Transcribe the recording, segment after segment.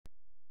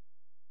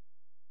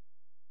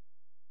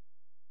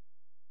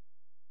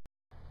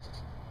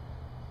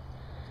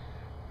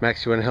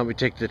Max, you want to help me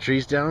take the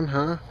trees down,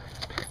 huh?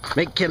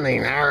 Make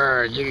kindling.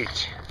 Arr,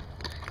 yeet.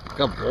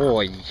 Good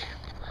boy.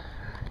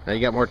 Now you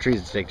got more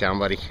trees to take down,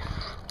 buddy.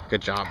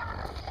 Good job.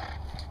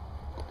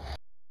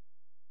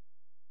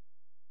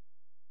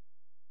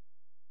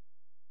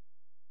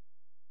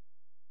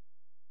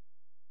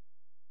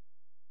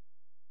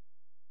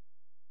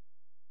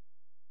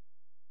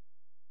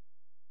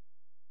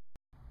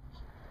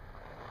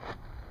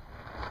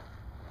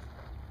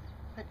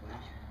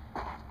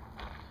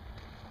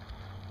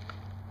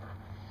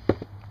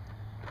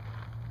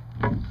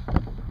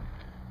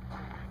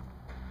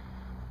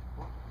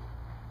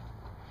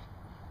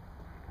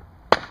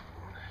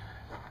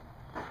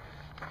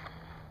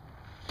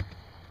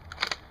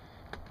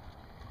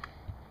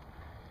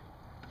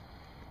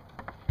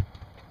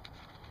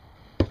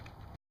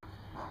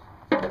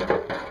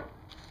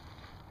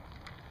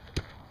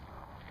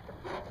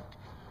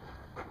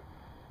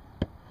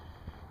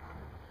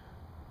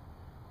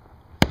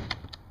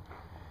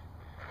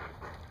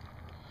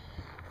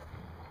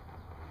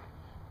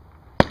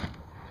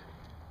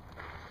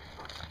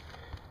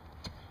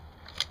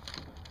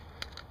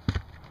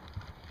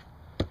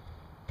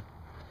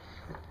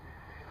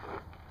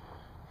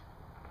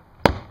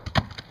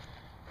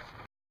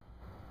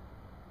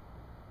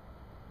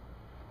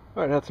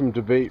 Alright, had some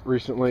debate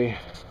recently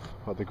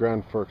about the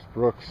Gransfors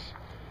Bruks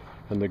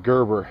and the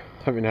Gerber.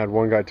 Having had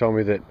one guy tell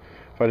me that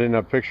if I didn't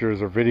have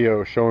pictures or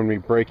video showing me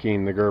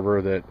breaking the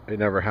Gerber, that it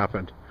never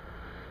happened.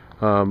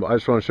 I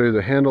just want to show you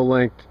the handle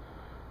length.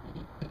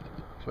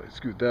 So I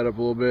scoot that up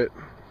a little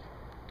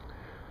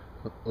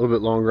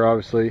bit longer,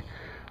 obviously.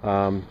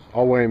 I'll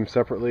weigh them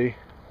separately,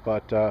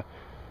 but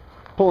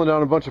pulling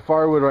down a bunch of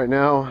firewood right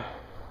now.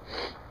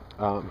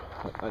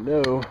 I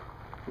know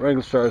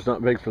regular star is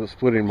not big for the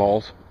splitting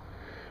mauls,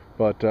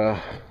 but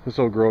this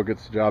old girl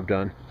gets the job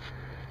done,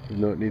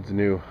 even though it needs a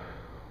new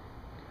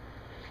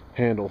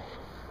handle.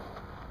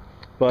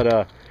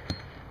 But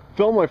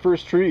felled my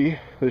first tree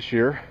this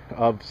year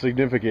of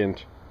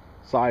significant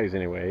size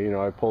anyway. You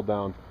know, I pulled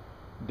down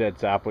dead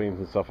saplings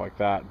and stuff like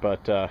that,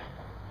 but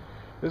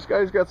this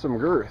guy's got some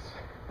girth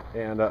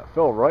and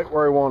fell right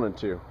where I wanted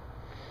to.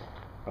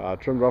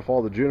 Trimmed off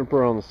all the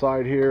juniper on the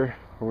side here.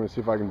 I'm going to see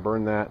if I can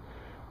burn that.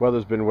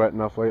 Weather's been wet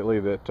enough lately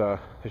that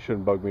they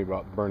shouldn't bug me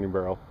about the burning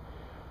barrel.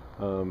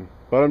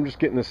 But I'm just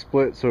getting this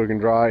split so it can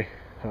dry,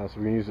 so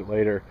we can use it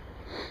later.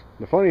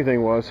 The funny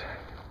thing was,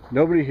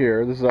 nobody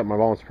here, this is at my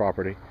mom's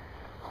property,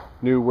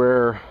 knew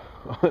where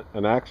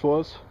an axe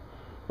was,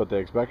 but they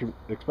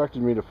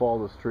expected me to fall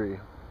this tree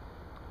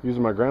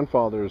using my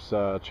grandfather's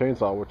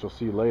chainsaw, which you'll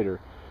see later,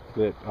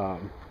 that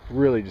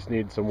really just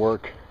needed some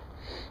work.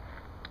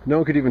 No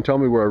one could even tell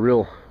me where a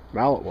real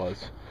mallet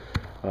was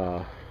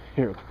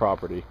here at the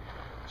property.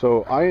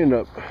 So I end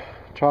up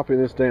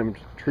chopping this damn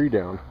tree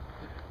down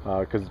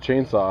because the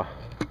chainsaw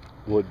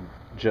would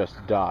just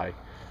die.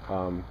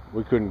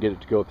 We couldn't get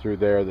it to go through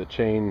there. The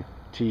chain,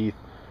 teeth,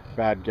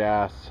 bad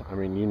gas, I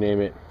mean, you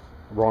name it,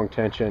 wrong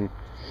tension.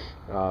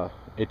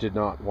 It did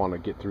not want to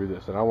get through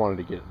this, and I wanted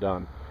to get it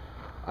done.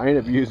 I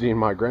ended up using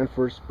my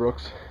Gransfors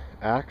Bruks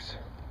axe,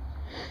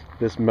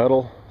 this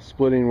metal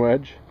splitting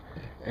wedge,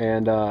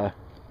 and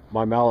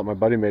my mallet my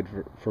buddy made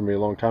for me a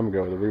long time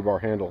ago, the rebar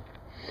handle.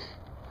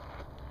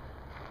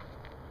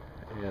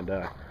 And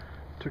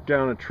took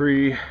down a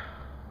tree,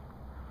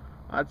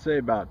 I'd say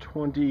about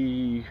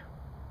 22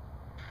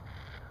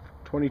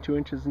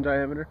 inches in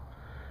diameter.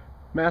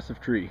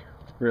 Massive tree,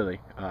 really.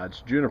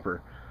 It's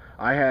juniper.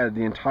 I had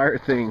the entire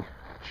thing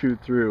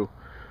chewed through.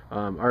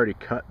 I already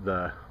cut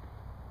the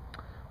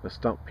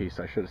stump piece.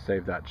 I should have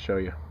saved that to show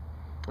you.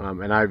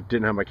 And I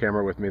didn't have my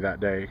camera with me that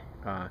day,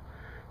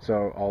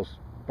 so I'll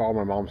borrow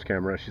my mom's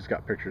camera. She's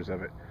got pictures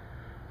of it.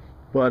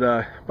 But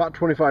about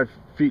 25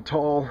 feet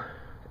tall,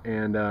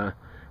 and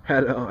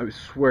had, I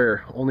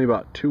swear, only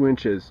about 2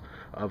 inches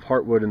of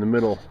heartwood in the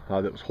middle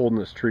that was holding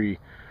this tree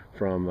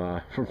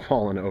from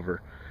falling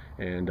over.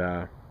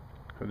 And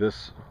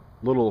this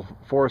little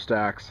forest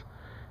axe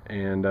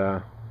and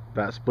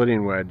that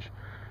splitting wedge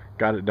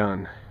got it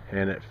done,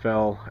 and it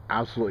fell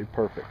absolutely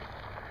perfect.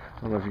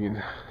 I don't know if you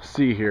can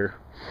see here.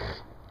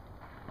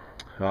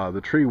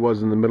 The tree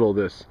was in the middle of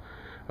this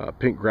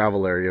pink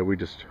gravel area. We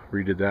just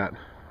redid that,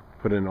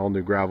 put in all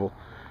new gravel,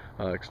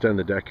 extend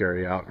the deck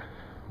area out.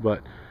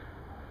 But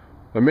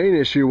my main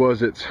issue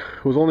was it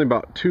was only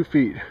about 2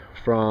 feet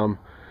from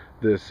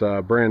this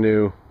brand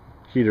new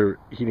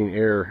heating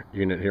air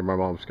unit here my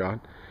mom's got,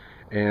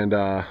 and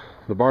the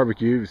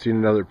barbecue you've seen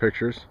in other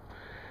pictures,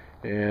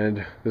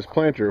 and this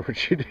planter, which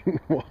she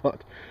didn't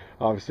want.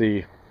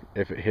 Obviously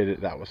if it hit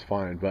it, that was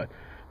fine, but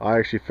I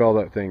actually fell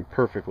that thing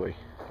perfectly,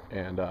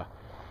 and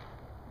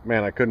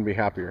man, I couldn't be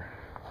happier.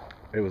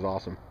 It was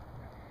awesome.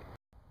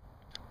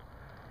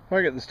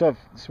 I got the stuff,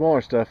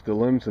 smaller stuff, the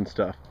limbs and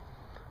stuff.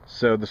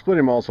 So the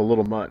splitting maul is a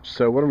little much.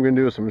 So what I'm going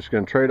to do is I'm just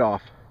going to trade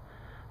off.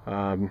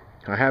 I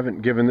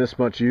haven't given this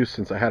much use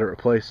since I had it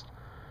replaced.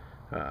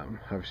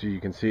 Obviously you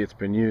can see it's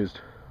been used,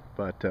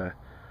 but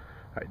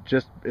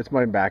it's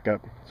my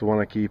backup. It's the one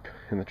I keep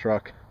in the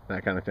truck,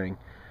 that kind of thing.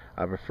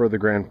 I prefer the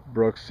Gransfors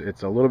Bruks.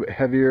 It's a little bit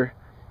heavier,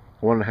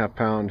 1.5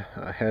 pound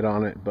head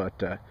on it,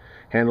 but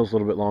handle's a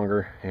little bit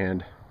longer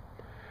and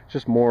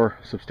just more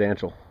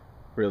substantial,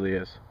 really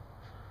is.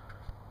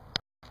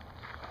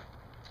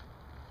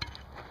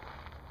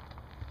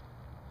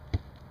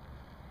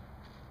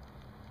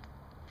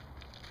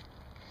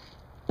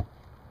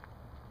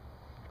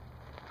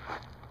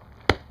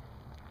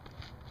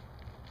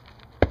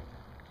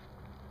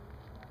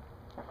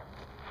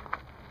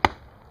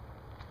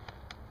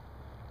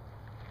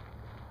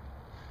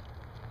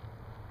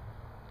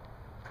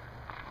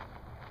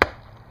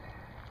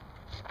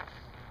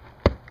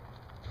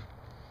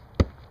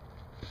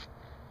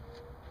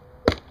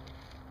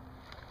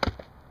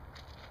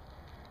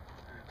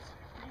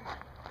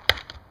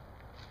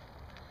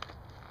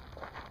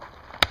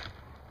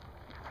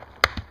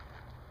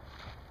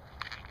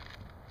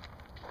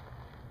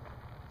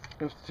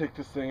 You have to take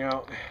this thing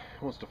out.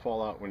 It wants to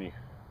fall out when you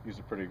use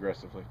it pretty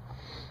aggressively.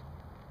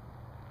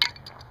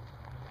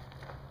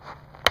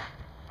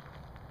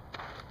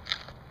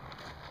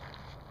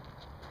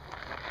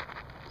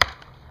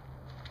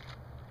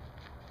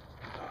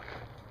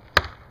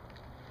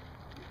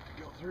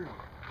 Go through.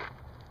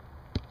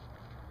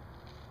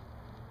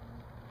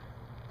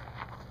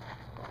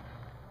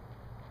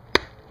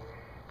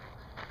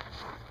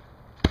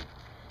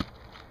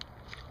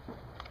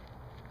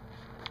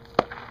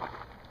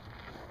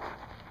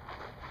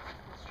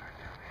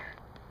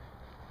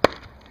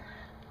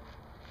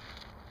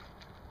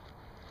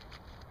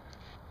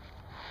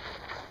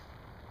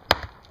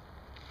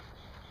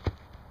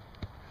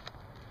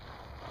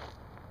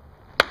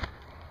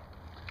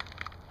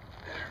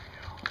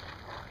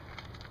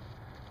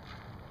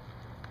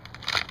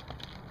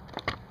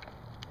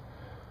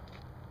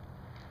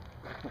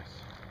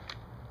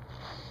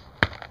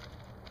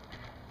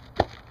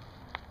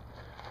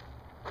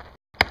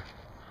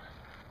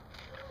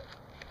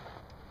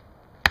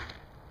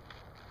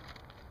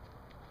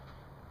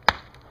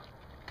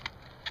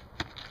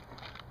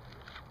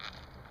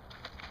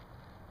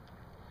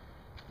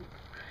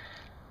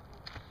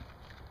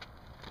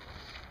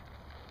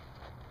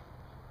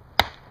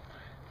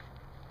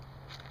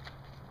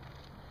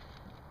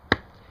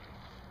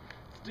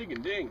 Dig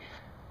and ding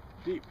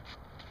deep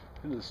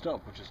into the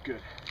stump, which is good.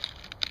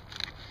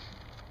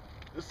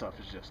 This stuff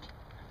is just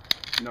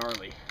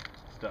gnarly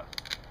stuff.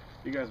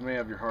 You guys may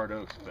have your hard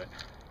oaks, but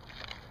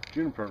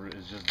juniper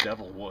is just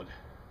devil wood,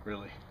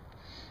 really.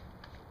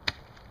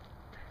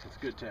 It's a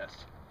good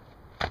test.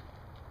 I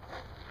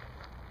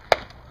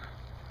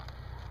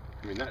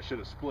mean, that should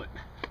have split.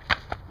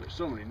 There's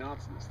so many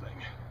knots in this thing.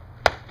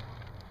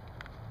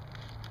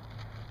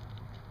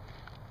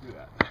 Look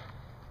at that.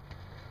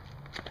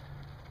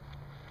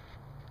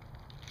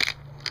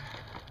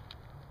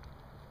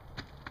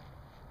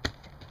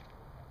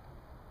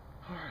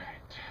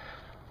 Alright.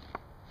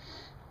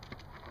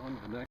 On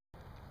to the next.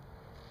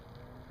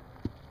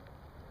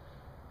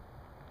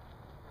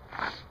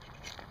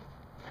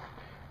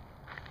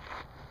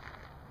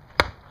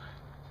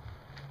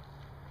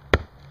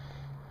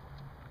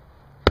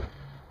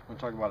 I'm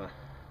talking about a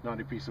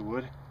knotty piece of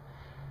wood.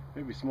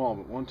 Maybe small,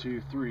 but 1,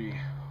 2, 3,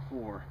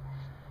 4,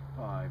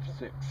 5,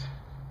 6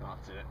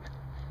 knots in it.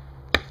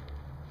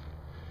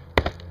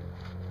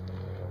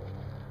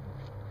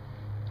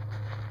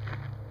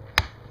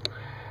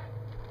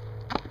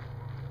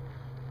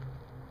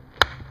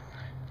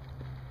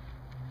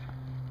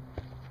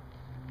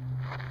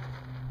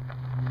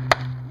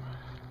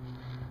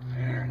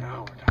 There,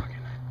 now we're talking.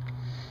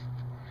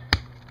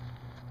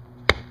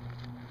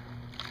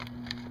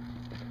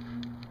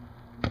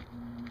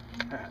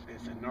 That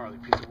is a gnarly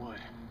piece of wood.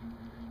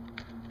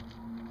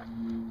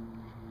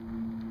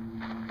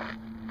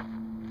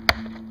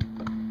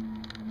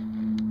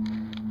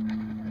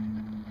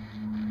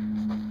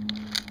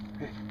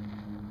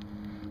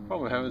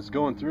 Problem I have is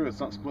going through,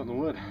 it's not splitting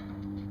the wood.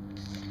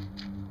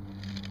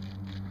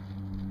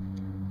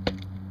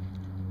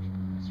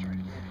 Let's try it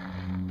again.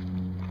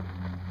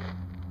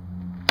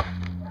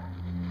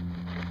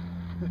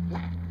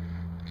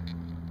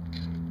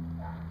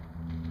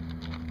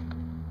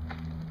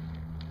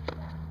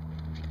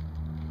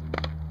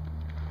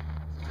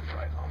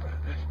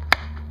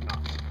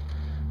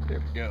 There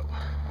we go.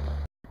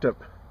 Picked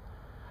up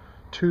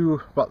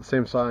two about the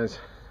same size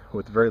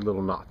with very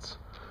little knots.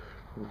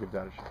 We'll give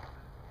that a shot.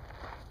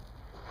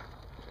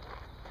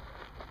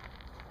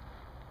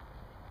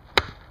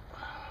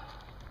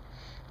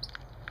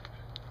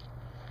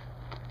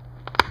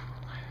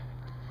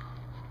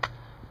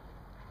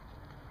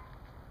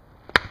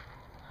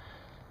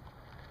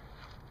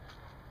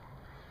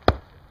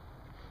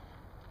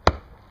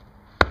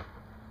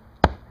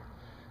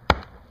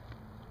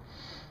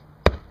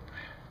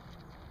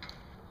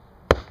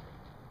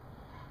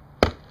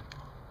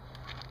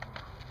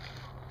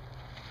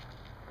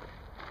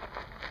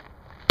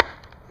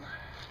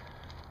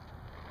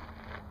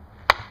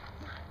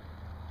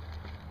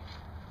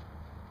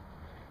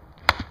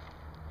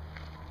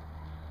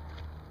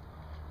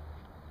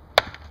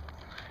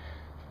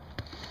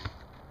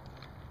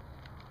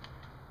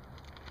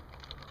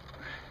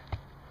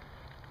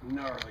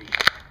 Gnarly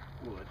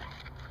wood.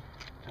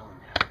 Telling me.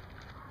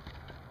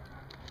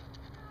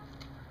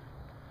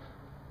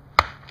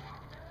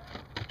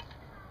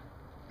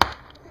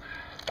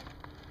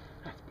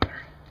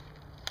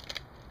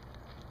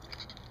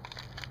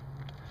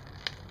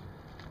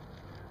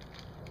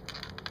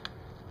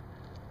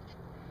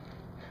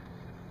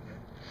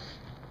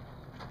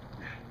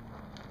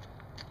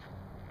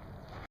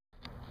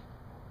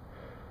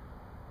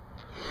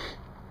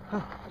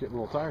 Getting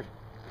a little tired.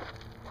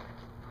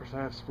 Of course,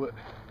 I have split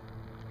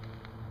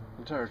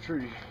the entire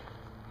tree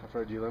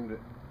after I delimbed it,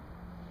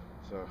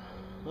 so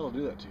that'll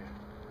do that to you.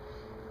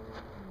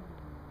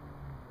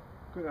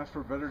 Couldn't ask for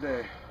a better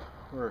day.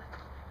 We're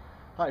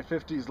high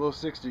 50s, low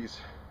 60s,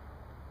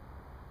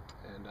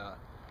 and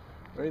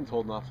rain's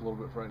holding off a little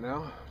bit right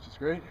now, which is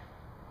great.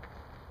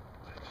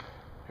 But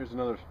here's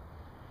another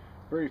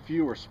very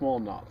few or small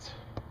knots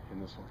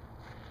in this one,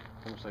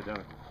 almost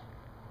identical.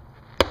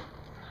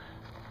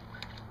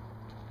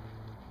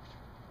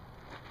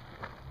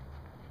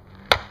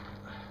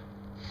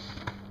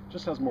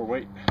 Just has more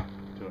weight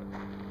to it.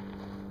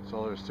 That's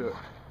all there is to it.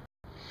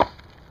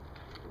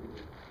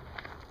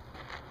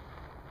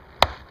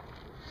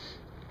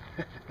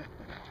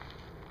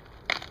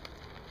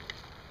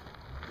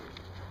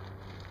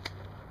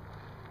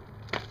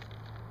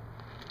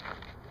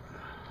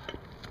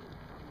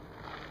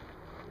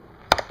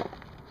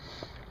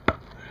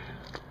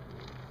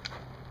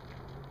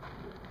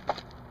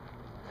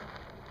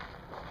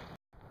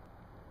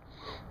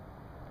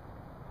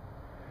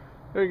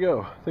 There you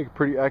go. I think a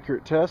pretty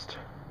accurate test.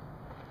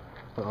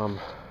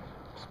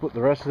 Split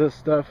the rest of this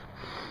stuff.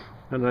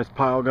 Got a nice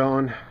pile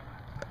going.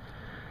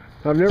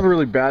 I've never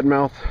really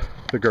badmouthed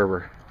the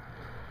Gerber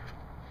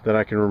that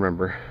I can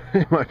remember.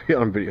 It might be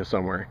on video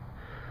somewhere.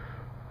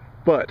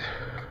 But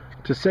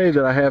to say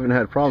that I haven't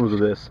had problems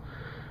with this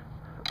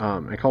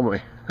and call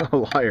me a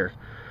liar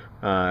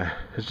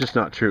is just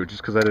not true,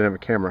 just because I didn't have a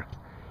camera.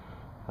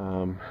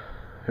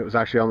 It was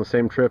actually on the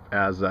same trip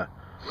as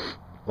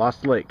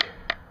Lost Lake,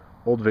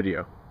 old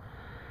video,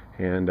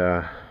 and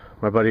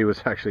my buddy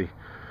was actually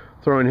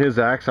throwing his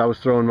axe, I was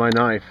throwing my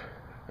knife.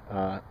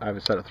 I have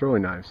a set of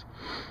throwing knives.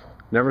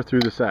 Never threw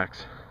this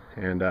axe,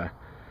 and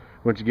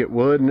went to get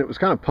wood, and it was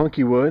kind of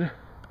punky wood.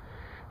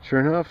 Sure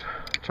enough,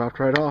 chopped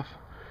right off.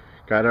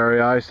 Guy at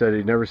REI said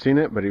he'd never seen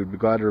it, but he would be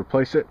glad to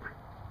replace it.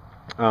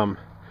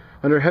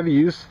 Under heavy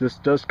use, this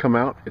does come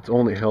out. It's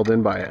only held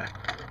in by a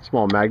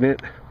small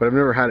magnet, but I've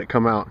never had it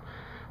come out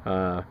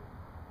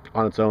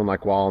on its own,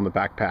 like while in the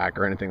backpack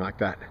or anything like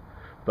that.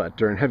 But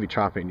during heavy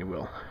chopping, you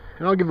will.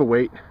 And I'll give a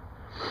weight.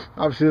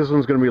 Obviously, this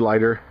one's going to be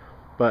lighter,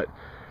 but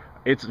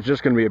it's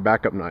just going to be a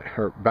backup knife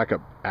or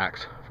backup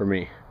axe for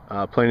me.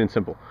 Plain and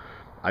simple.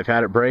 I've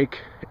had it break,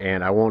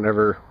 and I won't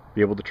ever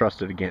be able to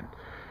trust it again.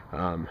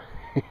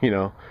 You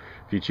know,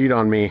 if you cheat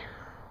on me,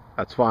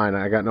 that's fine.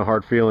 I got no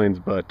hard feelings,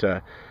 but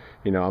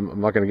you know,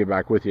 I'm not going to get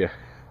back with you.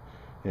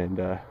 And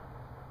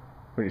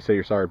when you say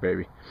you're sorry,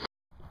 baby.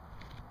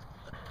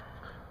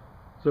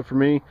 So for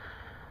me,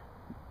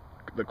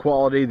 the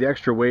quality, the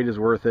extra weight is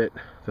worth it.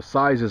 The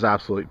size is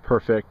absolutely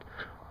perfect.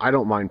 I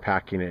don't mind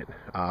packing it.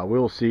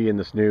 We'll see in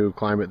this new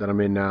climate that I'm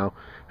in now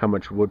how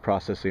much wood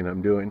processing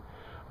I'm doing.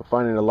 I'm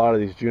finding a lot of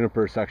these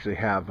junipers actually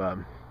have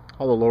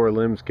all the lower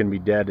limbs can be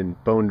dead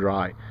and bone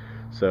dry,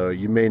 so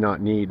you may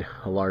not need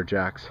a large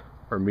axe,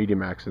 or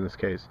medium axe in this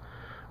case,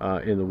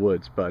 in the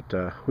woods, but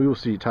we will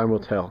see. Time will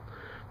tell.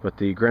 But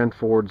the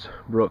Gransfors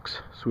Bruks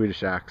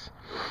Swedish axe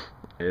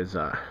is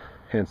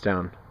hands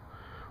down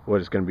what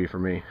it's going to be for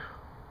me.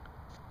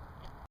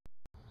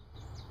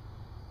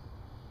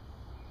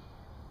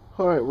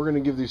 Alright, we're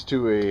going to give these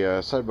two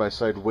a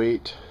side-by-side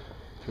weight.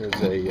 Here's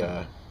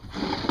a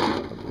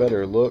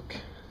better look.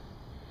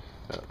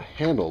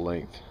 Handle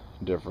length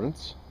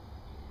difference.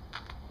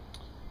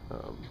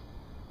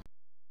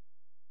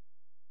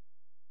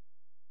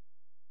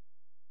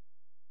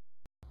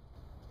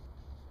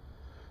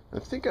 I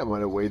think I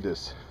might have weighed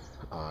this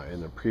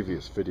in a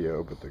previous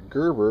video, but the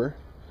Gerber,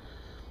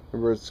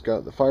 remember, it's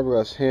got the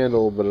fiberglass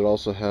handle, but it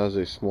also has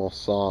a small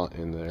saw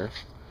in there.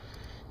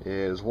 It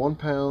is 1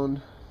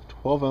 pound,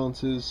 12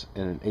 ounces,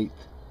 and 1/8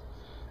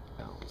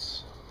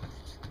 ounce.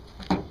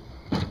 And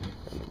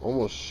I'm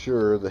almost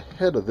sure the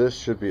head of this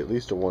should be at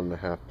least a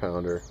 1.5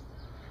 pounder.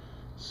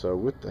 So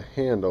with the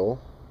handle,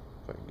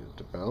 if I can get it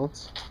to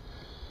bounce,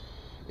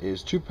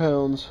 is 2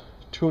 pounds,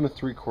 2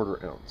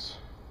 3/4 ounce.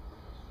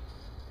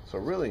 So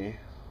really,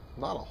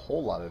 not a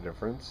whole lot of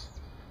difference.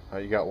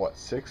 You got what,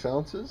 6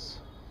 ounces?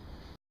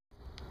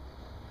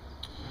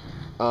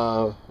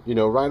 You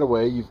know, right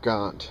away you've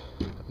got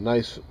a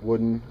nice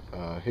wooden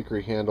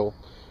hickory handle.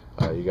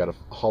 You got a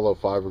hollow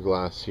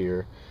fiberglass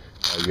here.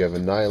 You have a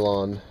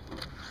nylon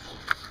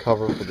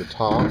cover for the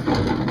top,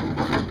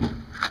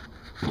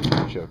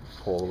 which you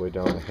pull all the way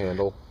down the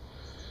handle.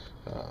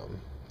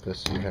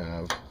 This, you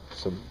have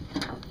some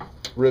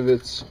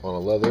rivets on a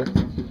leather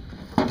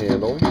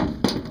handle.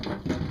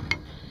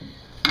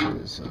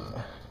 There's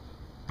a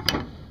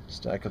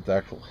stack of the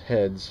actual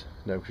heads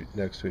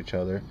next to each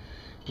other.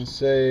 And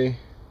say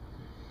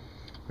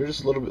they're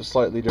just a little bit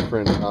slightly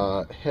different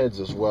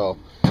heads as well.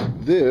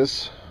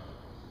 This,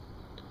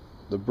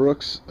 the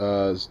Bruks,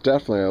 is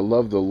definitely, I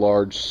love the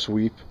large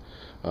sweep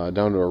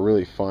down to a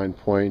really fine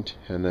point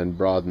and then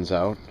broadens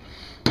out.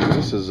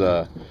 This is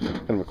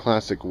kind of a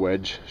classic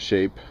wedge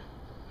shape,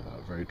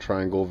 very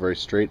triangle, very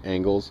straight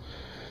angles.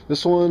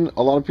 This one,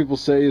 a lot of people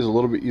say, is a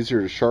little bit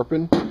easier to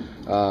sharpen.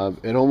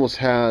 It almost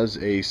has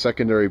a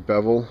secondary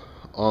bevel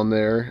on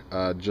there,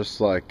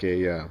 just like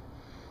a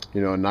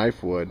a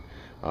knife would.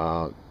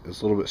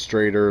 It's a little bit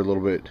straighter, a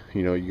little bit,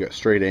 you got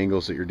straight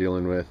angles that you're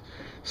dealing with.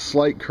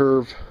 Slight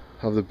curve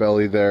of the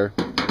belly there.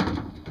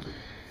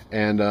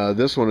 And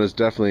this one is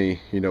definitely,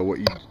 what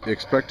you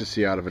expect to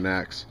see out of an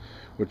axe,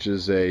 which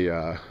is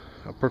a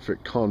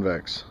perfect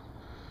convex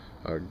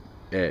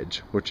edge,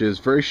 which is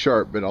very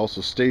sharp but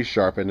also stays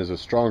sharp and is a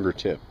stronger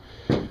tip.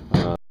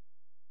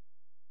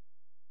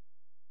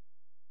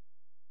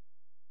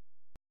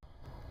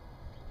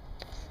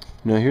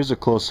 Now here's a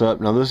close-up.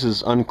 Now this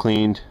is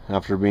uncleaned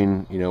after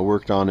being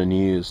worked on and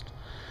used.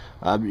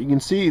 You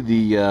can see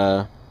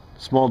the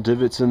small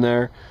divots in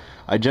there.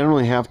 I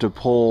generally have to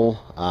pull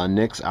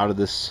nicks out of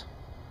this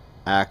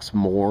axe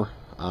more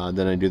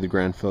than I do the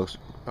Gransfors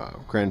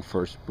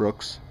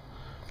Bruks.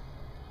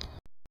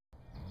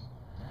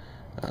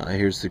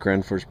 Here's the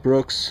Gransfors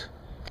Bruks.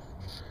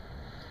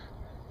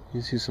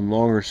 You see some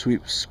longer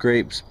sweep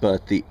scrapes,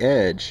 but the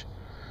edge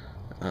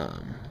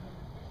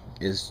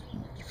is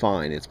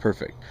fine. It's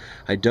perfect.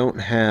 I don't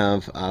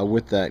have,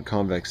 with that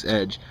convex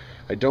edge,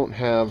 I don't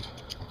have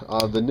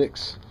the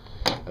nicks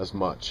as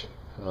much,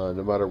 no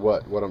matter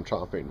what I'm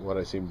chopping, what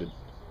I seem to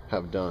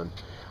have done.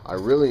 I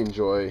really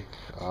enjoy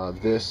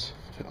this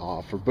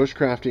for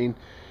bushcrafting.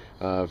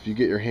 If you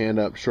get your hand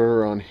up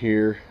shorter on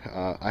here,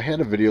 I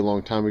had a video a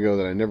long time ago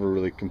that I never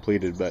really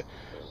completed, but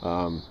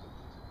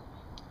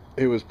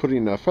it was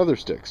putting feather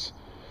sticks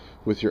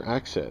with your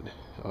axe head.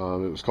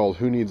 It was called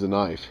Who Needs a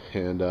Knife,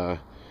 and a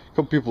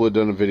couple people had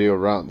done a video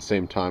around at the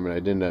same time, and I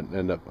didn't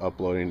end up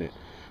uploading it.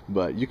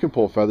 But you can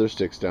pull feather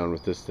sticks down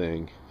with this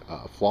thing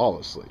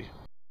flawlessly.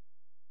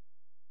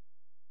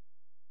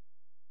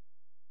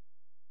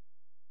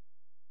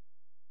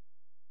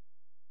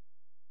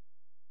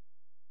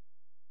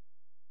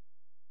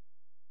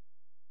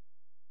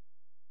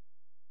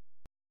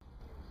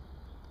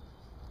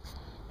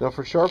 Now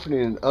for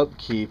sharpening and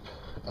upkeep,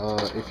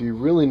 if you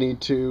really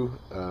need to,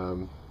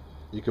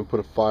 you can put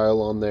a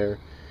file on there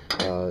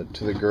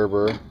to the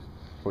Gerber,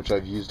 which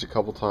I've used a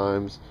couple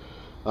times.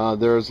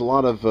 There's a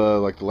lot of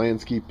like the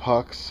Lansky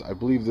pucks. I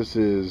believe this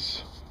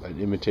is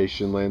an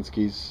imitation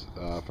Lansky's,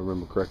 if I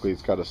remember correctly.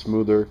 It's got a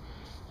smoother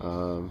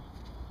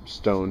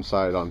stone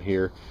side on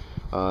here.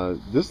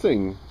 This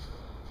thing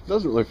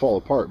doesn't really fall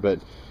apart, but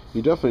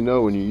you definitely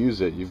know when you use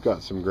it you've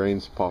got some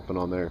grains popping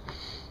on there.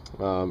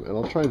 And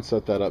I'll try and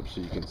set that up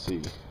so you can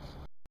see.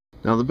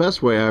 Now the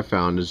best way I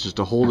found is just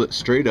to hold it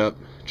straight up,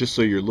 just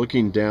so you're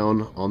looking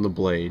down on the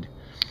blade,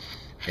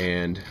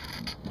 and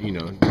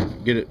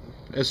get it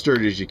as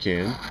sturdy as you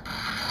can,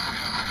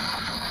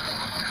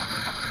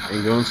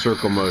 and go in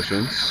circle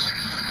motions.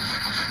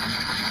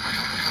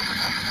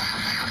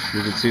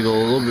 You can see a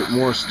little bit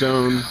more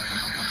stone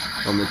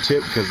on the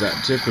tip because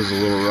that tip is a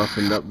little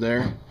roughened up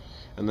there.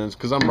 And then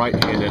because I'm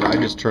right-handed, I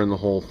just turn the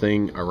whole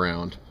thing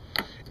around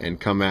and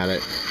come at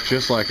it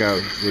just like I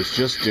was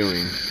just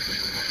doing.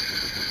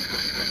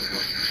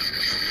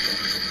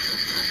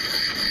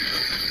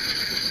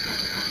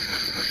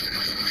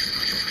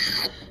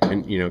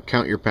 And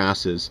count your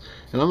passes.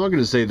 And I'm not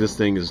going to say this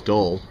thing is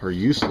dull or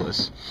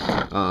useless.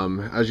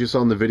 As you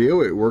saw in the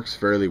video, it works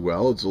fairly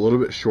well. It's a little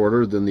bit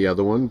shorter than the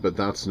other one, but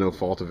that's no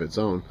fault of its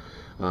own.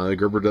 The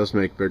Gerber does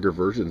make bigger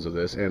versions of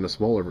this and a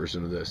smaller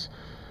version of this.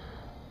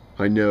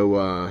 I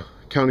know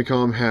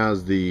Countycom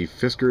has the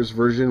Fiskars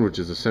version, which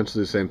is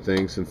essentially the same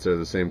thing since they're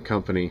the same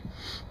company.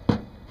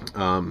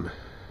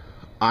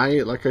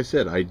 Like I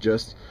said,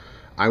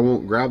 I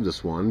won't grab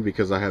this one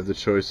because I have the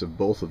choice of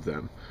both of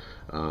them.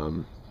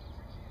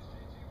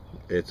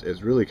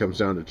 It really comes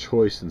down to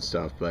choice and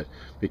stuff, but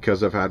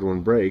because I've had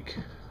one break,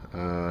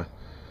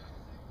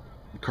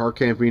 car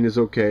camping is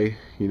okay.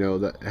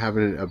 That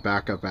having a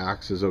backup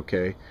axe is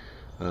okay.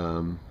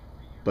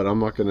 But I'm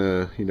not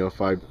gonna, if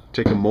I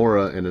take a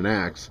mora and an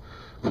axe,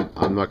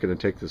 I'm not gonna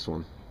take this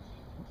one.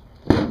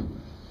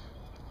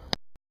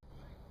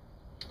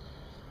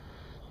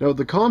 Now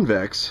the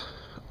convex,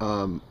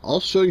 I'll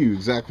show you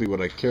exactly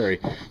what I carry.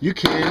 You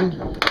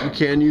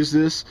can use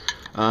this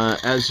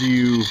as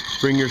you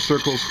bring your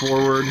circles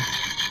forward.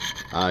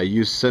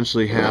 You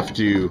essentially have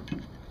to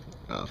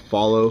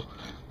follow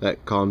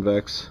that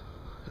convex.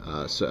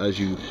 So as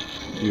you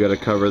got to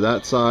cover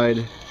that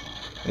side,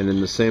 and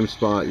in the same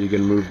spot you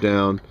can move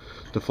down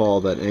to follow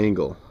that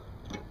angle.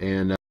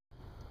 And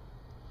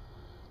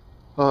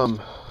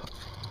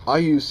I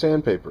use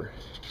sandpaper.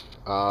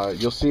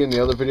 You'll see in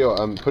the other video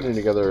I'm putting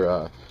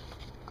together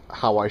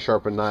how I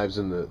sharpen knives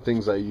and the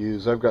things I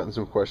use. I've gotten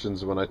some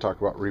questions when I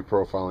talk about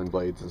reprofiling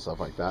blades and stuff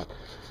like that.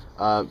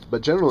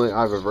 But generally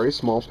I have a very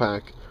small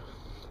pack,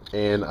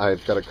 and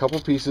I've got a couple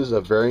pieces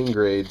of varying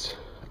grades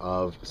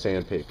of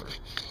sandpaper.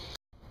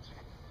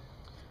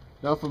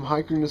 Now if I'm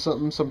hiking to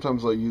something,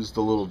 sometimes I'll use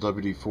the little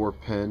WD-4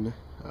 pen,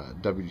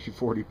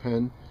 WD-40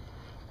 pen,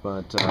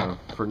 but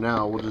for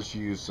now we'll just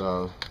use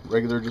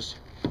regular just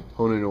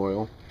honing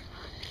oil,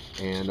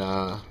 and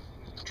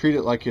treat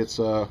it like it's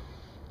like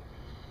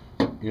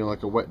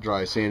a wet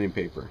dry sanding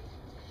paper.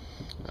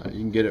 You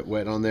can get it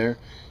wet on there.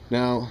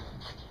 Now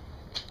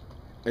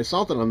it's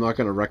not that I'm not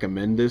going to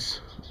recommend this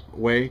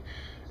way.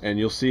 And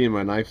you'll see in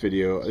my knife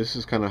video, this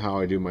is kind of how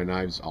I do my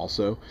knives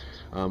also.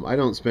 I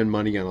don't spend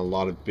money on a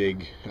lot of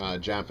big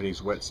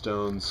Japanese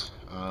whetstones.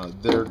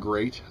 They're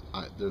great.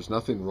 There's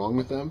nothing wrong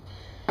with them.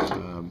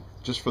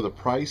 Just for the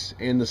price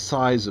and the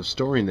size of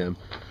storing them,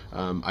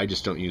 I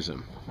just don't use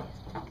them.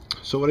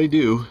 So what I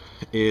do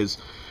is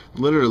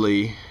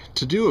literally,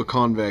 to do a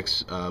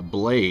convex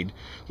blade,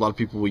 a lot of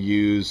people will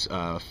use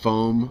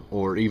foam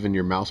or even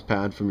your mouse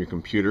pad from your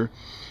computer,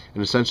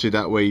 and essentially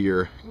that way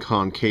you're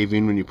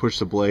concaving when you push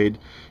the blade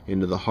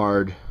into the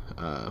hard,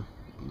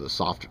 the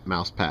soft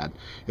mouse pad.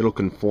 It'll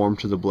conform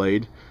to the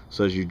blade,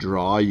 so as you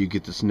draw you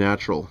get this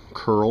natural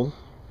curl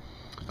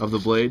of the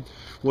blade.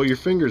 Well, your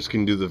fingers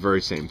can do the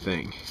very same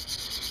thing.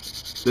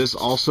 This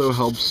also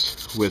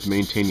helps with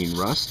maintaining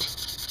rust.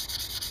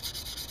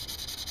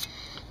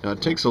 Now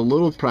it takes a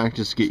little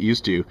practice to get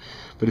used to,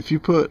 but if you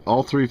put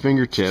all 3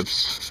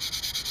 fingertips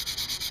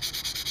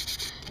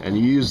and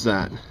you use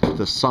the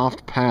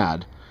soft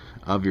pad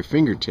of your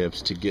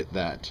fingertips to get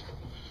that,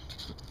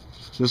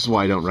 this is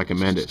why I don't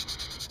recommend it,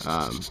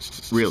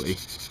 really,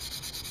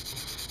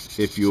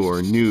 if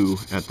you're new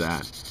at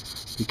that,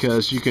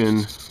 because you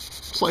can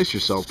slice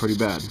yourself pretty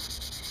bad.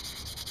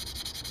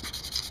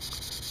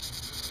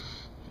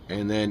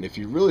 And then if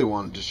you really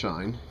want it to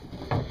shine,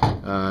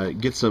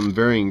 get some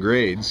varying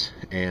grades,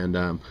 and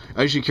I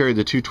usually carry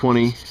the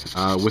 220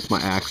 with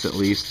my axe at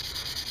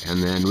least,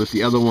 and then with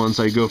the other ones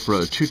I go for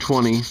a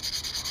 220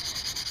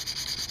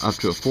 up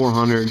to a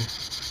 400,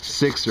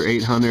 600 or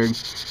 800, and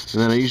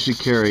then I usually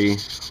carry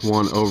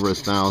one over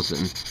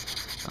 1,000.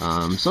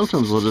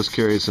 Sometimes we'll just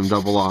carry some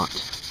double-aught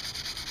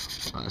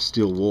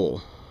steel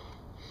wool,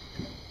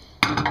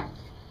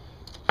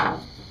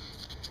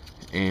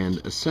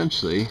 and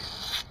essentially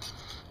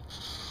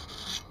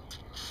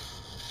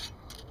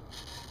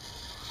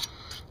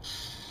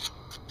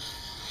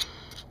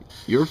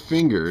your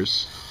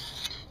fingers,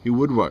 you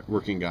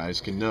woodworking guys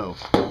can know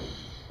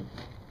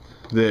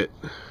that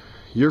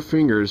your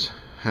fingers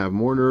have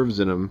more nerves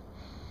in them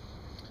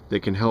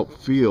that can help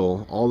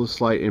feel all the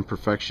slight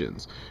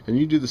imperfections. And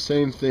you do the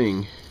same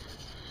thing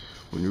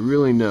when you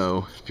really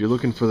know, if you're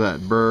looking for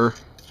that burr,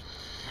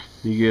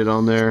 you get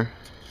on there,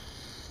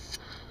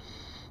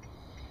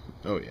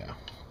 oh yeah,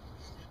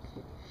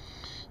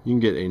 you can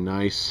get a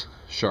nice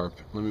sharp.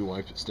 Let me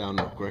wipe this down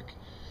real quick.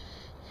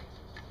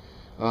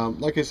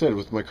 Like I said,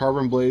 with my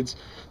carbon blades,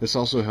 this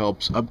also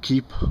helps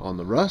upkeep on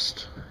the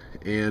rust,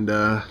 and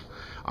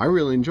I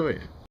really enjoy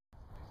it.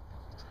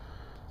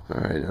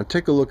 Alright, now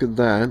take a look at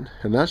that,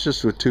 and that's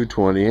just with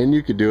 220, and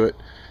you could do it,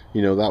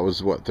 you know, that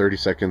was what, 30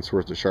 seconds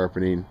worth of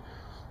sharpening.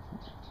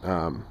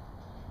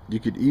 You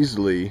could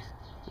easily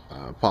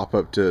pop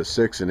up to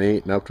 6 and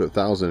 8 and up to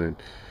 1,000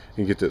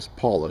 and get this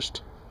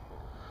polished.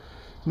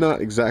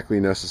 Not exactly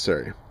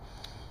necessary,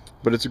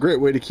 but it's a great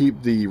way to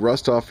keep the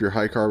rust off your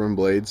high carbon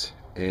blades,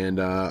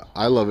 and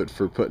I love it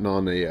for putting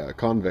on a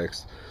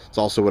convex. It's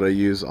also what I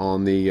use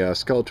on the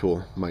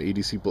Skeletool, my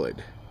EDC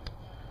blade.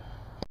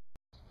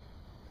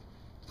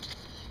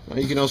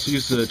 You can also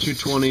use the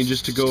 220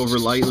 just to go over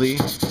lightly,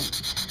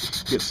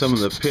 get some of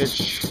the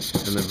pitch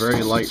and the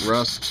very light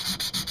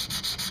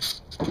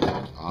rust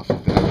off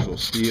of the actual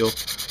steel.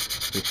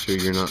 Make sure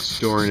you're not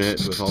storing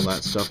it with all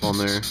that stuff on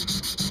there.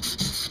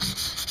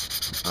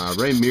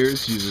 Ray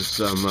Mears uses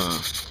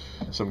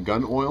some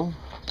gun oil.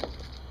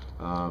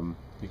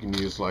 You can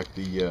use like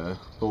the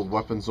old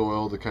weapons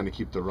oil to kind of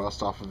keep the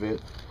rust off of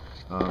it.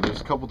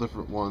 There's a couple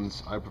different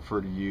ones I prefer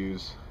to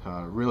use.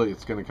 Really,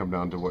 it's going to come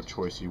down to what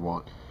choice you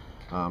want.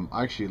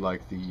 I actually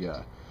like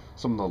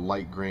some of the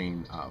light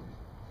grain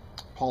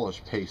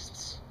polished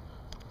pastes.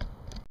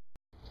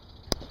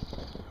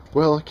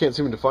 Well, I can't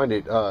seem to find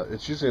it.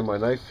 It's usually in my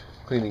knife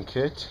cleaning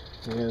kit,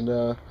 and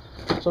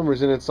for some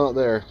reason it's not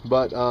there.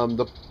 But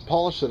the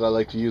polish that I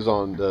like to use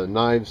on the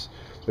knives,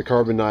 the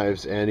carbon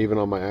knives, and even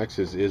on my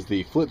axes is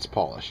the Flitz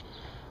polish.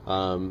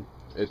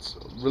 It's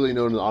really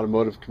known in the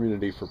automotive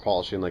community for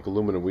polishing like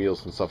aluminum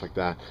wheels and stuff like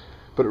that.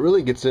 But it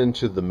really gets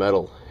into the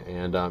metal,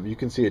 and you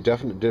can see a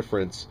definite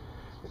difference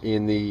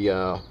in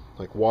the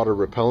like water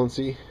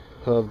repellency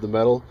of the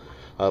metal.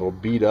 It'll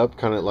bead up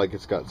kind of like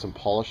it's got some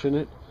polish in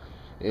it,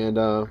 and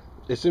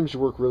it seems to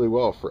work really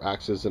well for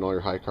axes and all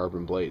your high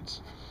carbon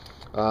blades.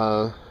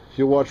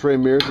 You'll watch Ray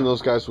Mears, and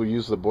those guys will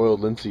use the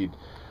boiled linseed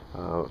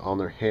on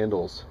their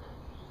handles,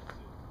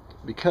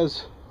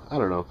 because I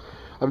don't know,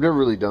 I've never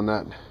really done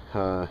that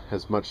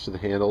as much to the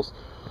handles.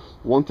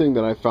 One thing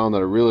that I found that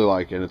I really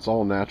like, and it's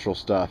all natural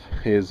stuff,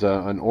 is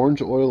an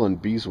orange oil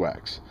and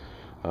beeswax.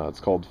 It's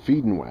called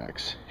feed and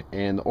wax,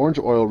 and the orange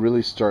oil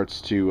really starts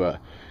to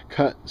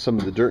cut some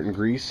of the dirt and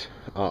grease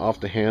off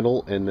the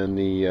handle, and then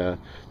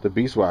the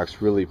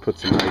beeswax really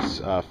puts a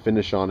nice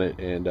finish on it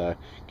and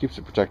keeps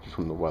it protected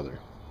from the weather.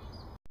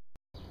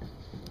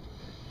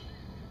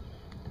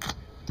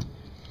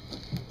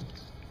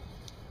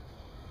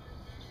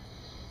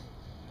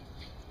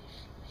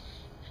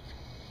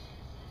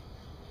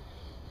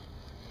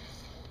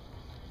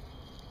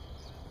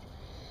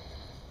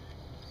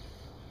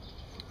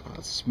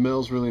 It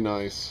smells really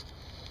nice.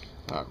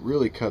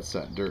 Really cuts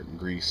that dirt and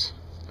grease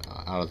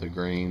out of the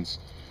grains.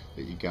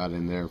 that you got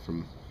in there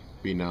from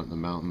being out in the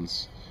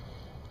mountains.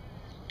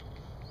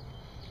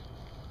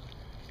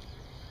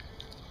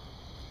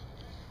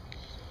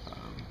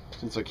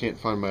 Since I can't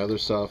find my other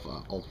stuff,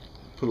 I'll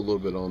put a little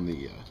bit on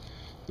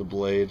the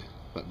blade.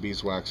 That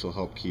beeswax will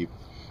help keep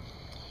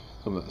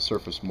some of that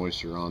surface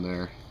moisture on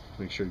there.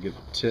 Make sure to get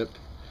the tip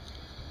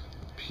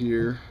up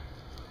here.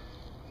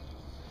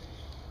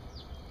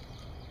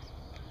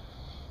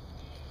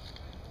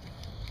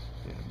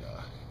 And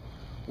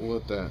we'll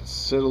let that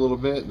sit a little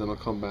bit, and then I'll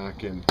come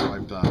back and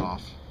wipe that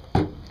off.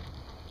 You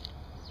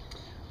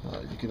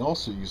can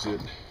also use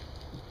it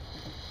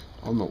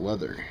on the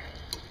leather.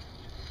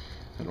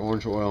 And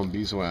orange oil and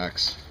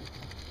beeswax.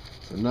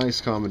 It's a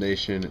nice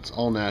combination. It's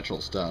all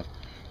natural stuff.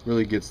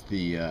 Really gets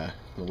the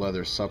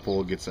leather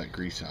supple, gets that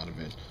grease out of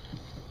it.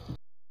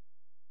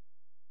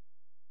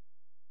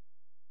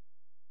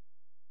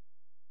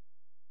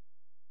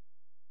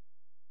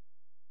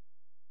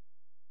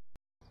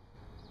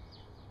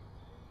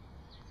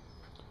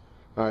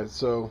 Alright,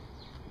 so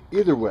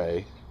either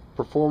way,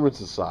 performance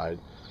aside,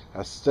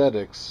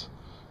 aesthetics,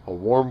 a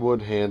warm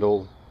wood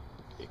handle,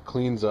 it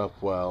cleans up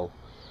well.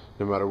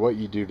 No matter what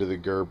you do to the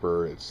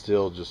Gerber, it's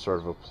still just sort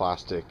of a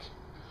plastic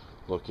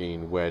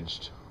looking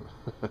wedged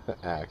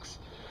axe.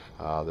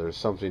 There's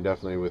something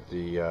definitely with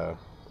the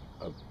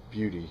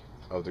beauty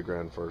of the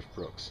Gransfors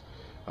Bruks.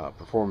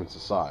 Performance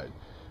aside,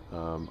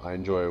 I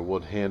enjoy a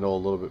wood handle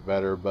a little bit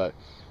better, but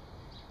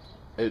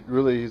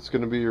it's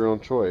going to be your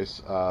own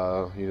choice.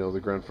 You know, the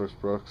Gransfors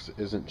Bruks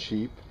isn't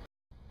cheap.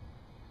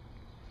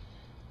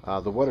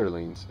 The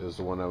Wetterlings is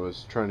the one I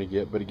was trying to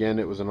get, but again,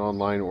 it was an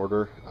online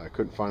order. I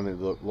couldn't find it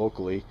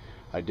locally.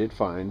 I did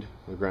find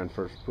the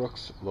Gransfors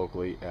Bruks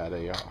locally at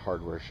a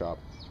hardware shop.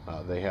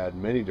 They had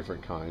many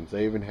different kinds.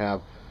 They even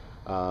have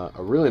a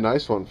really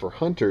nice one for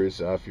hunters.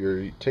 If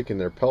you're taking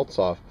their pelts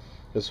off,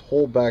 this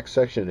whole back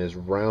section is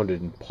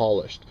rounded and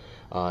polished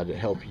to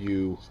help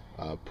you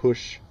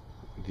push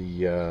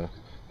the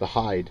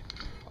hide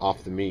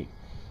off the meat,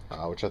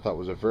 which I thought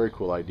was a very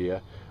cool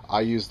idea.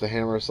 I use the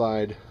hammer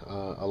side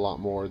a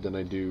lot more than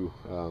I do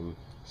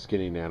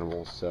skinning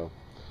animals. So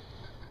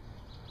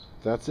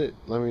that's it.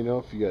 Let me know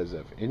if you guys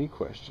have any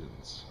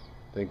questions.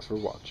 Thanks for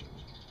watching.